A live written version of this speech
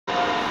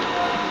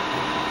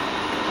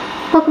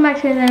Welcome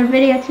back to another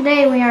video.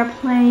 Today we are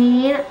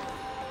playing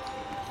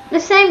the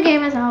same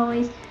game as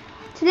always.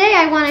 Today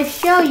I want to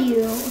show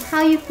you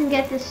how you can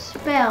get this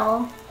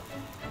spell.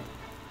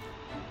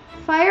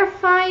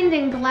 Firefind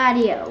and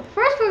Gladio.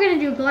 First we're going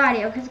to do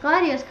Gladio because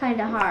Gladio is kind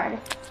of hard.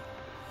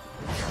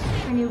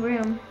 A new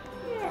room.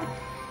 Yeah.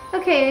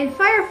 Okay, in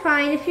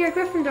Firefind, if you're a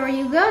Gryffindor,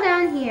 you go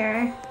down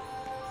here.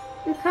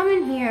 You come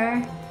in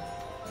here.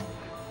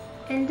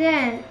 And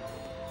then...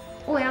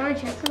 Oh wait, I want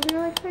to check something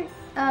really quick.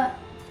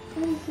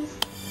 What is this?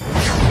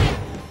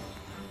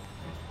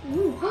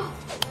 Ooh.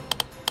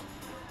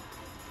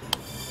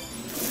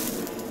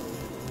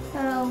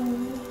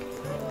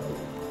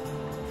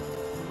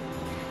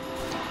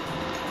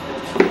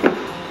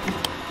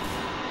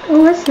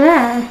 Oh, what's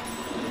that?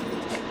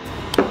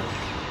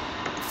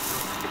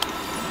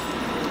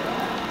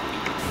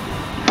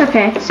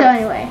 Okay, so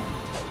anyway,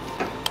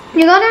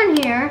 you go down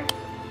here,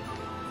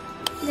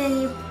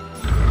 then you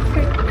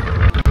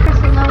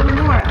press the low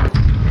Nora.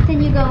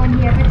 Then you go in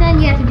here, but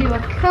then you have to do a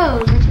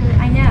code, which is,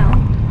 I know.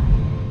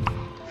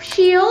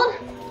 Shield,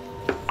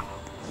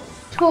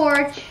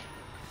 torch,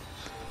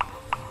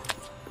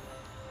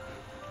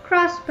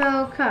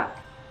 crossbow, cup.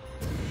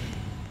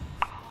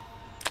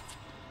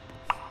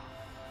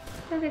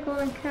 Another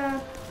golden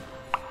cup,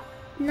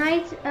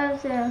 knight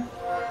of the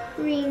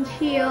green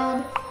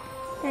shield,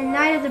 and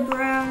knight of the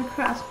brown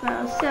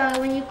crossbow. So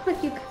when you click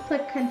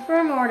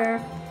confirm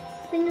order,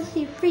 then you'll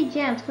see free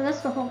gems, because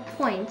that's the whole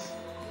point.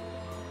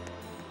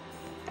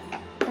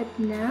 But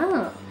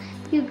no,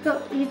 you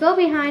go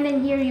behind,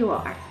 and here you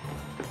are.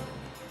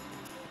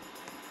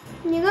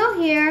 And you go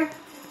here,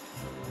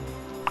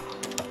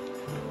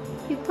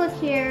 you click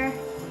here,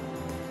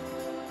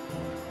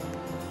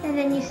 and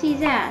then you see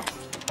that.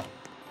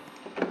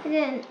 And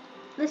then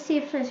let's see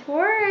if this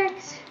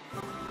works.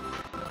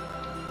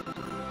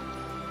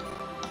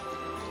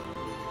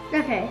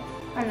 Okay,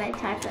 why did I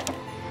type that?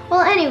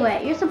 Well,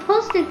 anyway, you're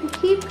supposed to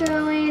keep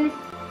going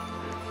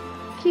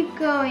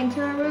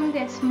till the room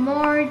gets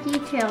more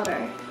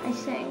detaileder, I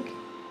think.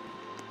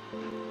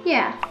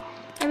 Yeah,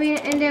 I mean,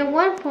 and at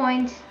one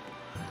point,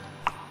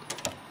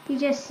 you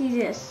just see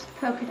this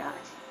polka dot.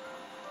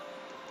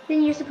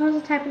 Then you're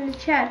supposed to type in the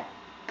chat,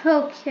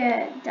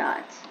 polka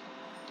dot.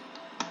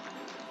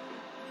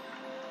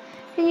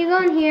 Then you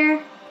go in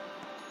here.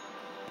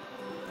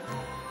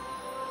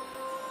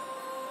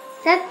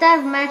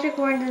 That magic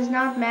word does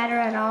not matter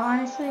at all,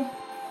 honestly.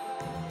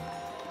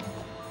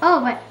 Oh,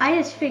 but I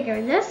just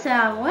figured this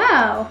out.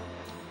 Wow.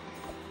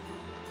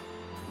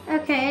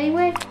 Okay,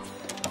 anyway.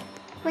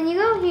 When you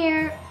go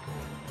here,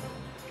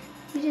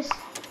 you just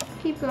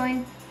keep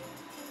going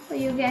till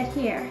you get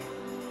here.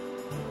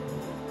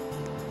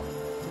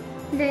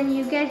 Then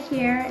you get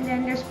here, and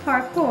then there's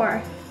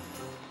parkour.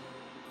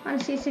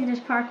 Honestly, I think there's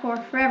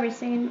parkour for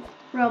everything in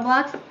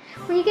Roblox.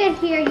 When you get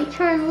here, you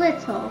turn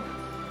little.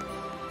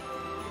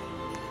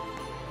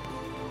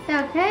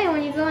 Okay,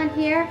 when you go in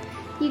here,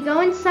 you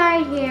go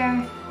inside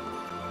here.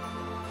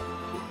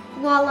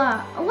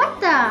 Voila. What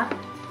the?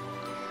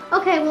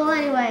 Okay, well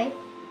anyway.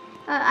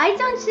 I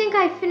don't think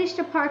I finished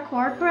the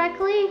parkour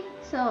correctly.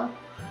 So,